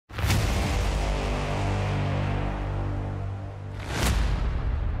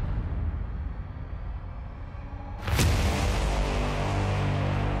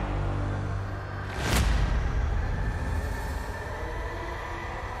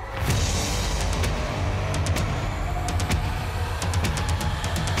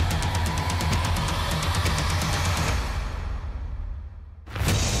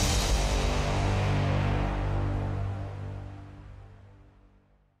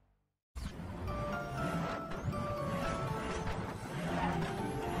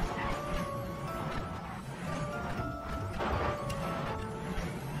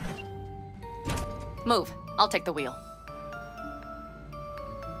Move. I'll take the wheel.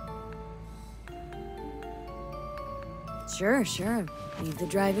 Sure, sure. Leave the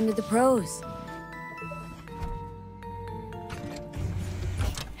driving to the pros.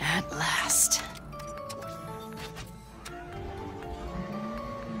 At last.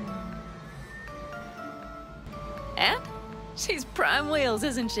 And? She's prime wheels,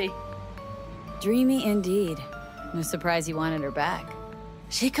 isn't she? Dreamy indeed. No surprise you wanted her back.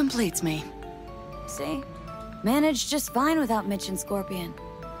 She completes me. See? Managed just fine without Mitch and Scorpion.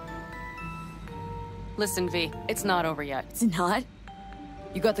 Listen, V, it's not over yet. It's not?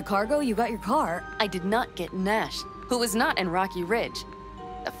 You got the cargo, you got your car. I did not get Nash, who was not in Rocky Ridge.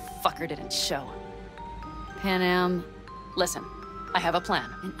 The fucker didn't show. Pan Am. Listen, I have a plan.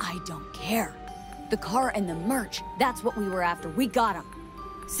 And I don't care. The car and the merch, that's what we were after. We got them.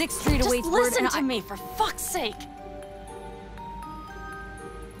 6th Street awaits word and listen to me, for fuck's sake!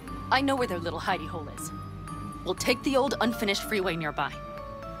 I know where their little hidey hole is. We'll take the old unfinished freeway nearby.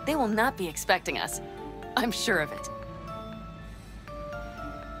 They will not be expecting us. I'm sure of it.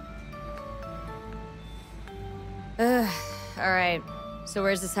 Alright. So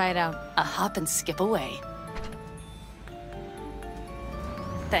where's this hideout? A hop and skip away.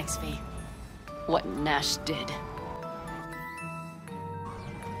 Thanks, V. What Nash did.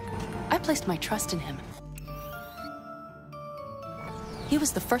 I placed my trust in him. He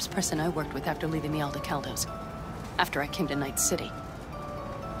was the first person I worked with after leaving the Aldecaldos, after I came to Night City.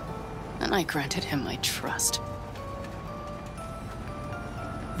 And I granted him my trust.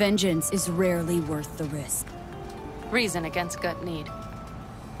 Vengeance is rarely worth the risk. Reason against gut need.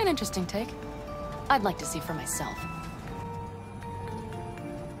 An interesting take. I'd like to see for myself.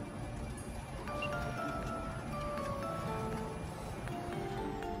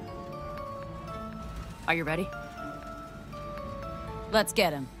 Are you ready? Let's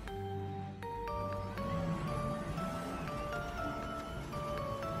get him.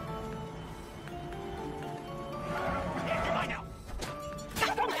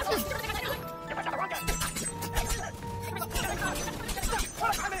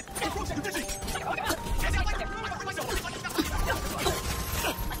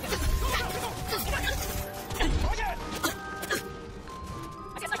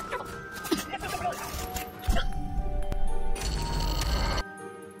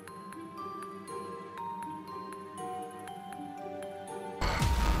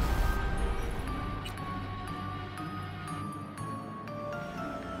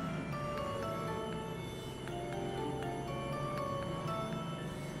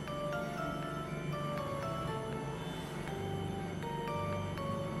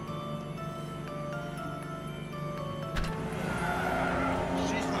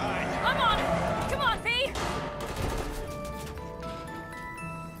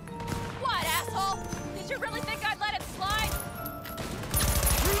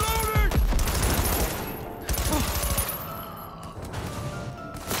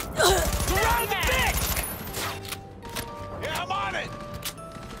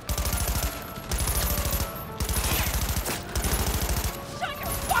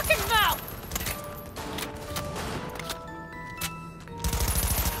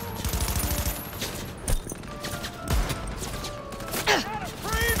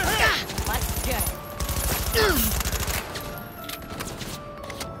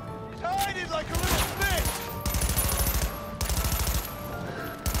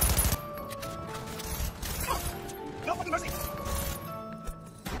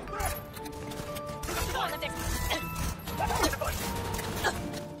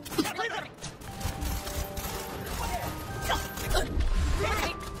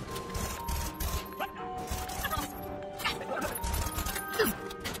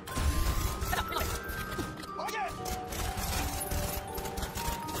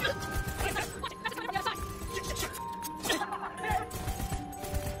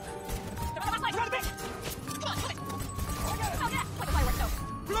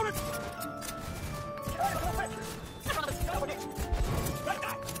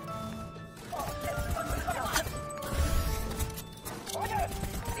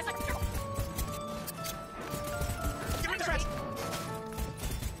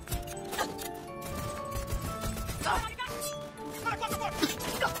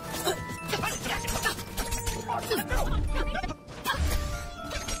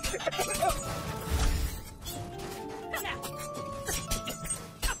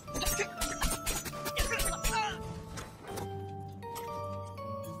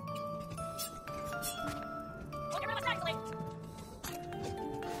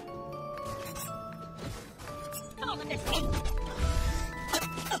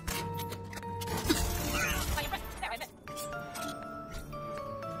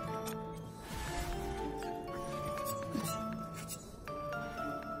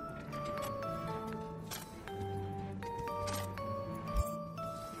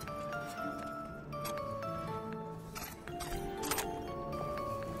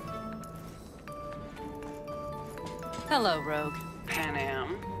 Hello, Rogue. Pan Am.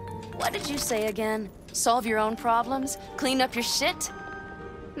 What did you say again? Solve your own problems? Clean up your shit?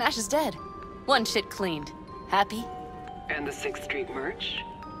 Nash is dead. One shit cleaned. Happy? And the 6th Street merch?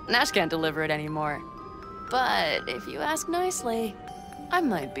 Nash can't deliver it anymore. But if you ask nicely, I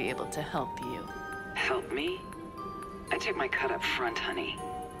might be able to help you. Help me? I took my cut up front, honey.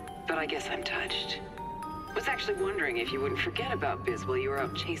 But I guess I'm touched. Was actually wondering if you wouldn't forget about Biz while you were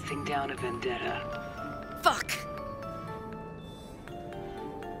out chasing down a vendetta. Fuck!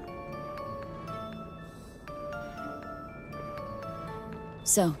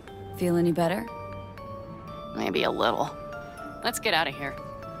 So, feel any better? Maybe a little. Let's get out of here.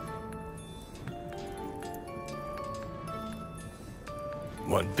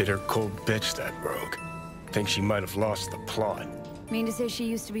 One bitter, cold bitch, that Rogue. Think she might have lost the plot. Mean to say she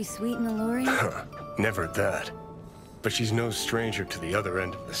used to be sweet and alluring? Never that. But she's no stranger to the other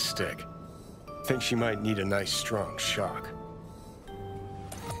end of the stick. Think she might need a nice, strong shock.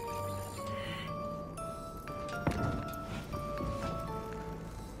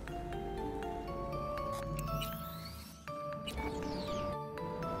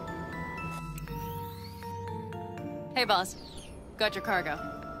 Hey, boss. Got your cargo.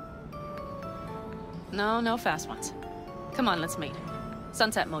 No fast ones. Come on, let's meet.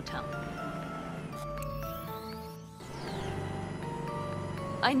 Sunset Motel.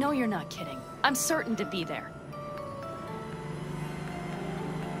 I know you're not kidding. I'm certain to be there.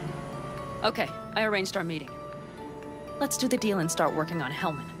 Okay, I arranged our meeting. Let's do the deal and start working on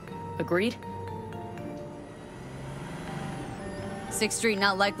Hellman. Agreed? 6th Street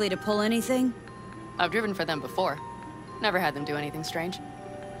not likely to pull anything? I've driven for them before. Never had them do anything strange.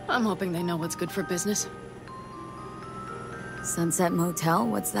 I'm hoping they know what's good for business. Sunset Motel?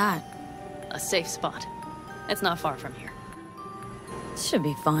 What's that? A safe spot. It's not far from here. Should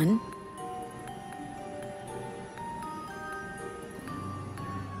be fun.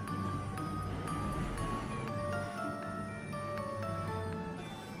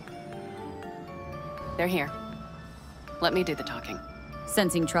 They're here. Let me do the talking.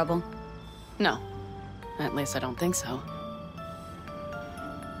 Sensing trouble? No. At least I don't think so.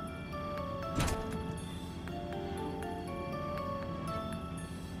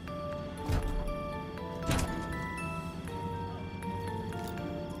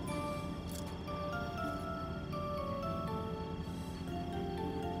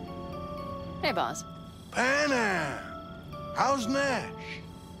 Hey, boss. Pan Am! How's Nash?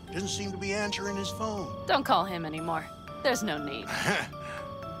 Doesn't seem to be answering his phone. Don't call him anymore. There's no need.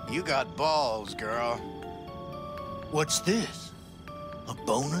 You got balls, girl. What's this? A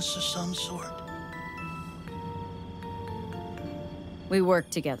bonus of some sort? We work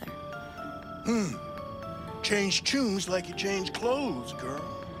together. Change tunes like you change clothes, girl.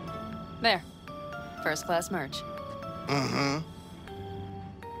 There. First class merch. Mm-hmm.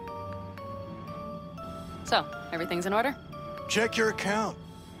 So, everything's in order? Check your account.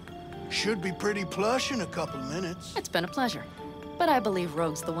 Should be pretty plush in a couple of minutes. It's been a pleasure. But I believe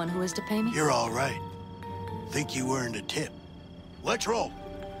Rogue's the one who is to pay me. You're all right. Think you earned a tip. Let's roll.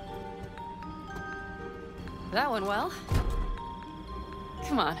 That went well.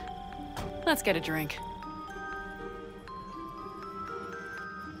 Come on. Let's get a drink.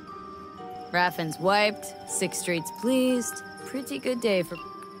 Raffin's wiped, 6th Street's pleased. Pretty good day for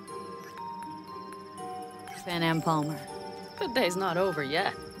Pan Am Palmer. Good day's not over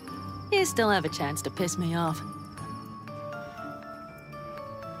yet. You still have a chance to piss me off.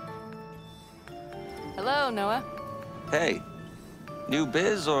 Hello, Noah. Hey, new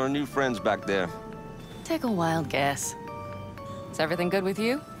biz or new friends back there? Take a wild guess. Is everything good with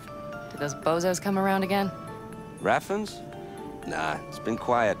you? Did those bozos come around again? Raffins? Nah, it's been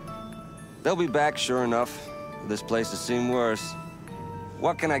quiet. They'll be back, sure enough. This place has seen worse.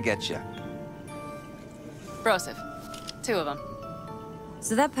 What can I get you? Broseph. 2 of them.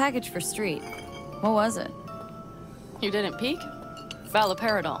 So that package for Street, what was it? You didn't peek?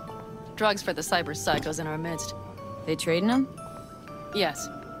 Valoperidol. Drugs for the cyber psychos in our midst. They trading them? Yes.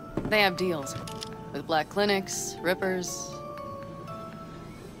 They have deals. With black clinics, rippers.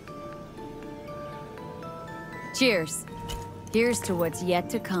 Cheers. Here's to what's yet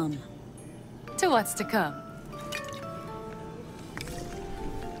to come. To what's to come.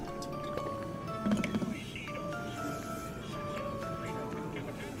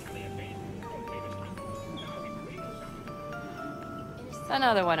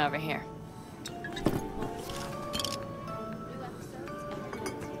 Another one over here.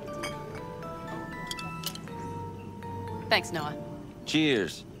 Thanks, Noah.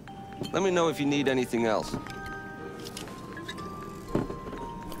 Cheers. Let me know if you need anything else.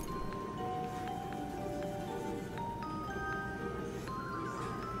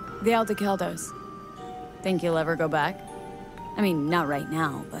 The Aldecaldos. Think you'll ever go back? I mean, not right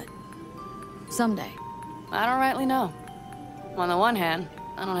now, but someday. I don't rightly know. On the one hand,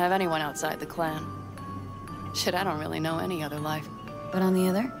 I don't have anyone outside the clan. Shit, I don't really know any other life. But on the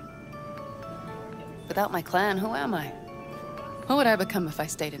other? Without my clan, who am I? Who would I become if I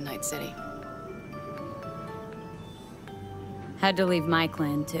stayed in Night City? Had to leave my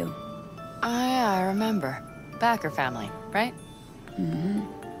clan, too. Oh yeah, I remember. Backer family, right? Mm-hmm.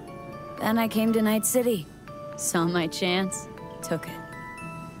 Then I came to Night City. Saw my chance, took it.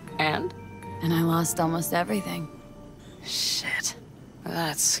 And? And I lost almost everything. Shit.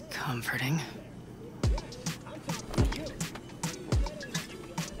 That's comforting.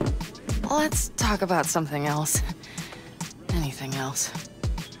 Let's talk about something else. Anything else.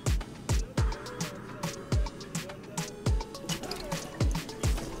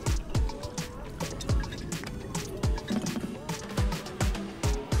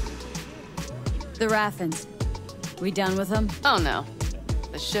 The Raffins. We done with them? Oh no.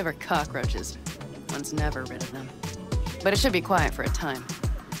 The shiver cockroaches. One's never rid of them. But it should be quiet for a time.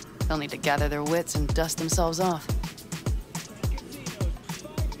 They'll need to gather their wits and dust themselves off.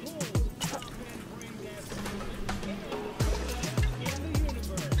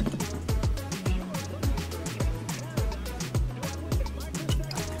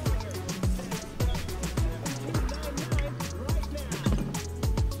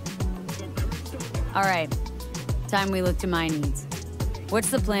 All right. Time we look to my needs.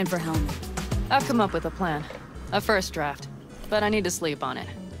 What's the plan for Helmet? I've come up with a plan. A first draft. But I need to sleep on it.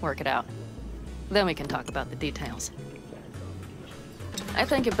 Work it out. Then we can talk about the details. I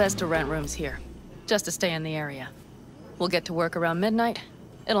think it best to rent rooms here. Just to stay in the area. We'll get to work around midnight.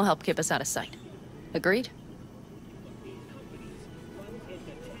 It'll help keep us out of sight. Agreed?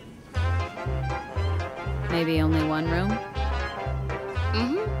 Maybe only one room?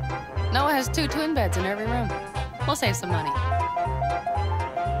 Mm-hmm. Noah has 2 twin beds in every room. We'll save some money.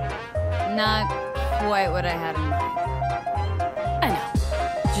 Not quite what I had in mind. I know.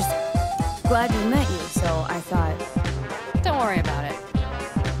 Just glad we met you, so I thought... Don't worry about it.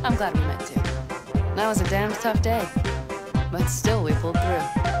 I'm glad we met too. That was a damn tough day. But still, we pulled through.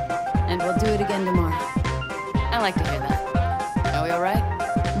 And we'll do it again tomorrow. I like to hear that. Are we all right?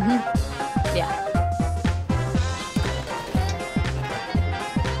 Mm-hmm. Yeah.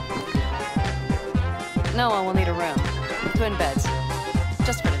 Noah will need a room. Twin beds.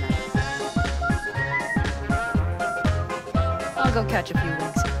 Just for tonight. I'll go catch a few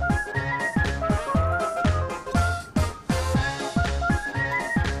winks.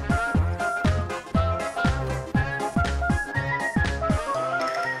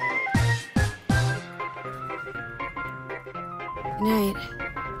 Good night.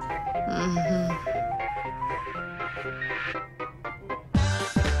 Mm-hmm.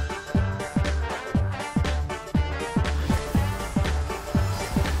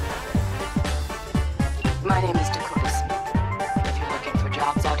 My name is Dakota Smith. If you're looking for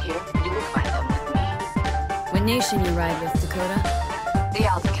jobs out here, you will find them with me. What nation you ride with, Dakota? The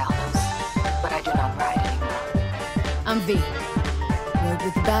Aldecaldos. But I do not ride anymore. I'm V. Rode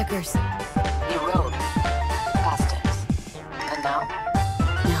with the backers. You rode. Past tense. And now?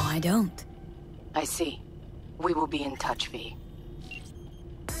 Now I don't. I see. We will be in touch, V.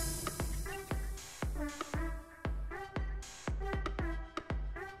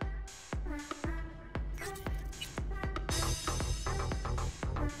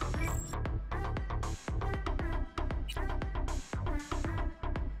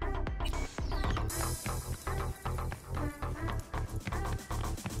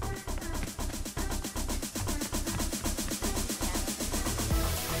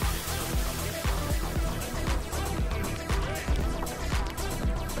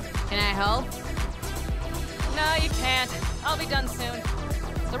 Can I help? No, you can't. I'll be done soon.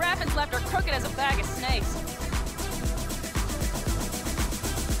 The Raffins left are crooked as a bag of snakes.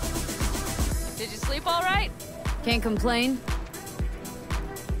 Did you sleep all right? Can't complain.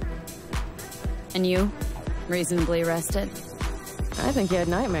 And you? Reasonably rested? I think you had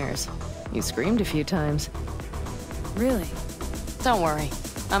nightmares. You screamed a few times. Really? Don't worry.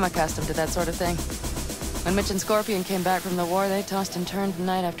 I'm accustomed to that sort of thing. When Mitch and Scorpion came back from the war, they tossed and turned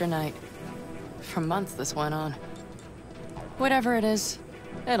night after night. For months this went on. Whatever it is,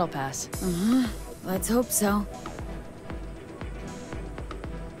 it'll pass. Uh-huh. Let's hope so.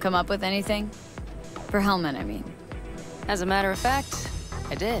 Come up with anything? For Helmet, I mean. As a matter of fact,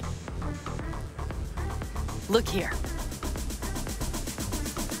 I did. Look here.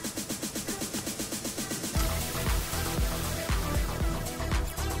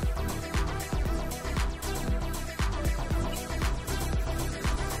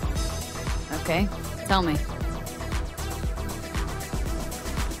 Okay, tell me.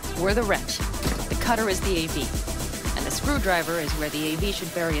 We're the wrench. The cutter is the AV. And the screwdriver is where the AV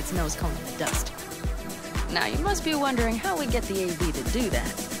should bury its nose cone in the dust. Now, you must be wondering how we get the AV to do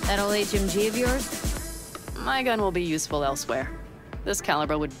that. That old HMG of yours? My gun will be useful elsewhere. This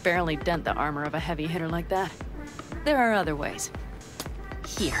caliber would barely dent the armor of a heavy hitter like that. There are other ways.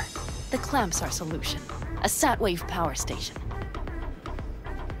 Here, the clamp's our solution. A sat-wave power station.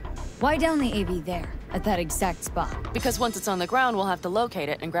 Why down the AV there, at that exact spot? Because once it's on the ground, we'll have to locate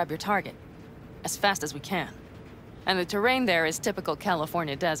it and grab your target. As fast as we can. And the terrain there is typical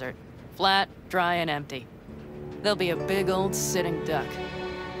California desert. Flat, dry, and empty. There'll be a big old sitting duck.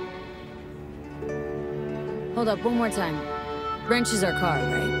 Hold up, one more time. Wrench is our car,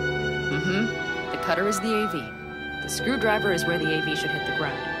 right? Mm-hmm. The cutter is the AV. The screwdriver is where the AV should hit the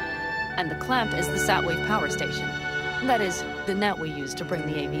ground. And the clamp is the sat-wave power station. That is, the net we use to bring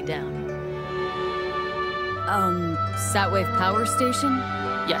the AV down. Sat-wave power station?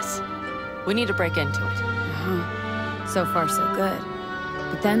 Yes. We need to break into it. Uh-huh. So far, so good.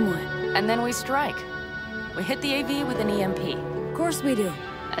 But then what? And then we strike. We hit the AV with an EMP. Of course we do.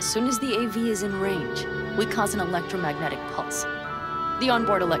 As soon as the AV is in range, we cause an electromagnetic pulse. The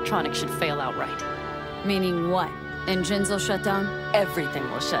onboard electronics should fail outright. Meaning what? Engines will shut down? Everything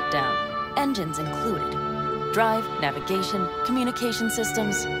will shut down. Engines included. Drive, navigation, communication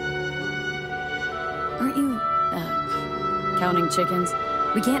systems. Aren't you, counting chickens?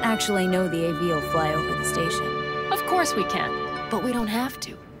 We can't actually know the AV will fly over the station. Of course we can, but we don't have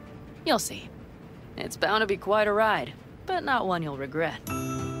to. You'll see. It's bound to be quite a ride, but not one you'll regret.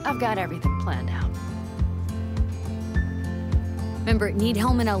 I've got everything planned out. Remember, need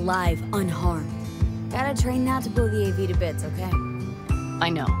helmet alive, unharmed. Gotta train not to blow the AV to bits, okay? I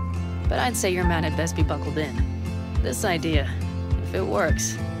know, but I'd say your man had best be buckled in. This idea, if it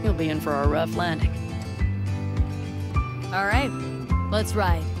works, you'll be in for a rough landing. All right, let's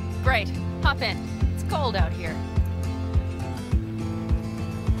ride. Great, hop in. It's cold out here.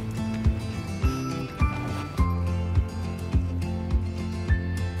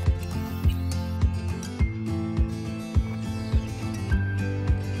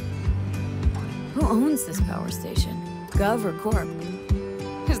 Who owns this power station? Gov or Corp?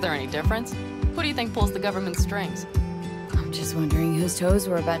 Is there any difference? Who do you think pulls the government's strings? I'm just wondering whose toes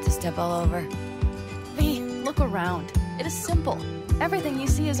we're about to step all over. V, look around. It is simple. Everything you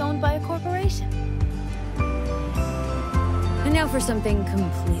see is owned by a corporation. And now for something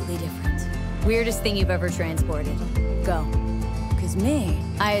completely different. Weirdest thing you've ever transported. Go. 'Cause me,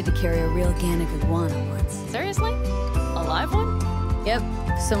 I had to carry a real organic iguana once. Seriously? A live one? Yep.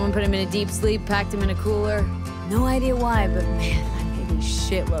 Someone put him in a deep sleep, packed him in a cooler. No idea why, but man, I made a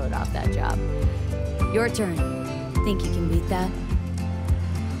shitload off that job. Your turn. Think you can beat that?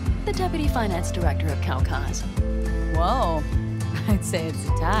 The Deputy Finance Director of Caucas. Whoa. I'd say it's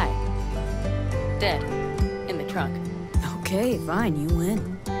a tie. Dead. In the trunk. Okay, fine, you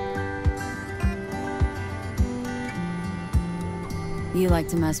win. You like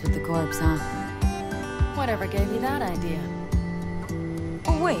to mess with the corpse, huh? Whatever gave you that idea?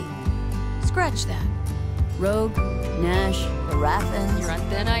 Oh, wait. Scratch that. Rogue, Nash, the Raffins. You're on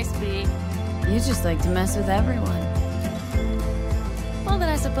thin ice, V. You just like to mess with everyone. Well, then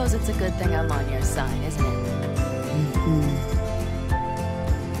I suppose it's a good thing I'm on your side, isn't it?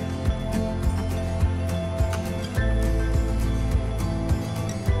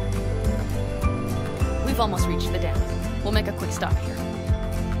 We've almost reached the dam. We'll make a quick stop here.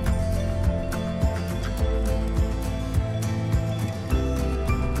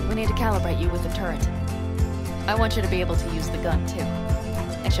 We need to calibrate you with the turret. I want you to be able to use the gun, too.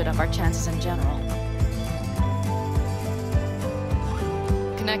 It should up our chances in general.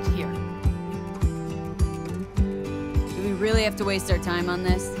 Connect here. Do we really have to waste our time on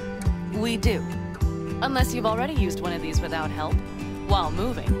this? We do. Unless you've already used one of these without help, while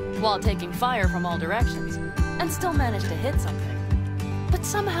moving, while taking fire from all directions, and still managed to hit something. But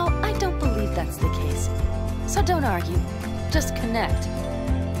somehow, I don't believe that's the case. So don't argue. Just connect.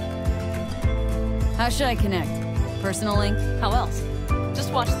 How should I connect? Personal link? How else?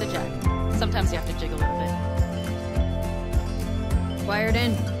 Just watch the jack. Sometimes you have to jiggle it a bit. Wired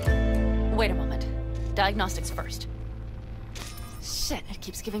in. Wait a moment. Diagnostics first. Shit, it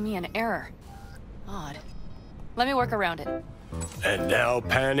keeps giving me an error. Odd. Let me work around it. And now,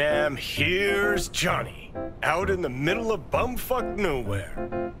 Pan Am, here's Johnny. Out in the middle of bumfuck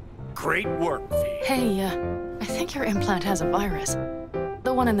nowhere. Great work, V. Hey, I think your implant has a virus.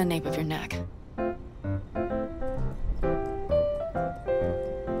 The one in the nape of your neck.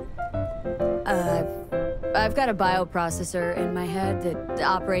 I've got a bioprocessor in my head that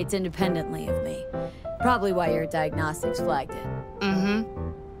operates independently of me. Probably why your diagnostics flagged it.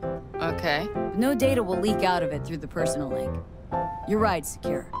 Okay. No data will leak out of it through the personal link. Your ride's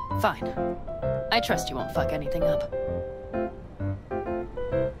secure. Fine. I trust you won't fuck anything up.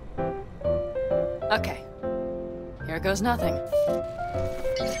 Okay. Here goes nothing.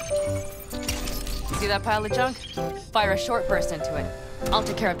 See that pile of junk? Fire a short burst into it. I'll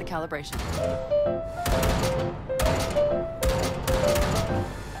take care of the calibration.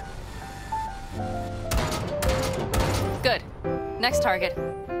 Good. Next target.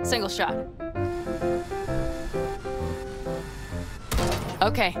 Single shot.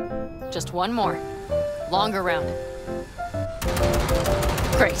 Okay. Just one more. Longer round.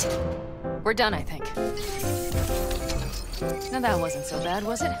 Great. We're done, I think. Now that wasn't so bad,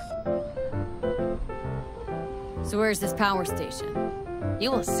 was it? So where's this power station?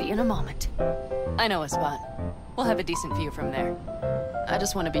 You will see in a moment. I know a spot. We'll have a decent view from there. I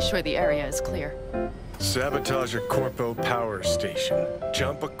just want to be sure the area is clear. Sabotage a Corpo power station.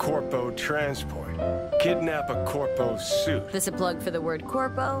 Jump a Corpo transport. Kidnap a Corpo suit. This a plug for the word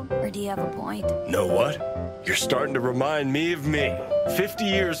corpo, or do you have a point? Know what? You're starting to remind me of me, 50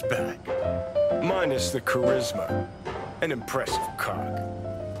 years back. Minus the charisma. An impressive cock.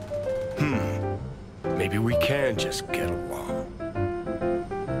 Maybe we can just get along.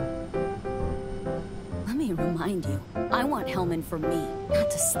 Let me remind you, I want Hellman for me,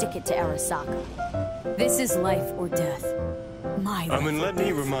 not to stick it to Arasaka. This is life or death. My life or Let me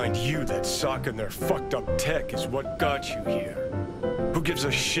death. remind you that Sokka and their fucked up tech is what got you here. Who gives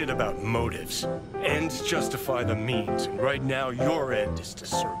a shit about motives? Ends justify the means, and right now your end is to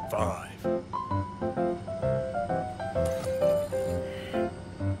survive.